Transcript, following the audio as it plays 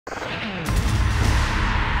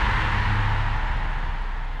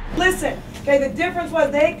listen. Okay, the difference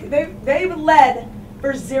was they led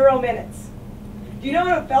for 0 minutes. You know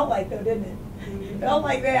what it felt like, though, didn't it? It felt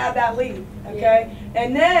like they had that lead. Okay,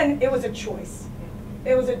 and then it was a choice.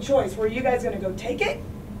 It was a choice. Were you guys going to go take it,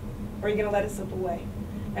 or are you going to let it slip away?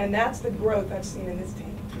 And that's the growth I've seen in this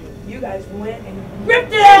team. You guys went and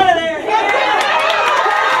ripped it out of there.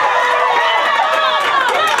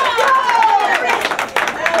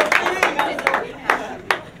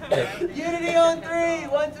 Unity on 3.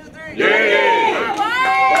 1, 2, 3. Unity!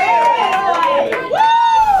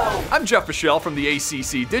 I'm Jeff Fischel from the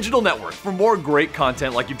ACC Digital Network. For more great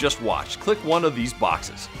content like you've just watched, click one of these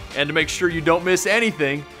boxes. And to make sure you don't miss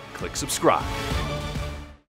anything, click subscribe.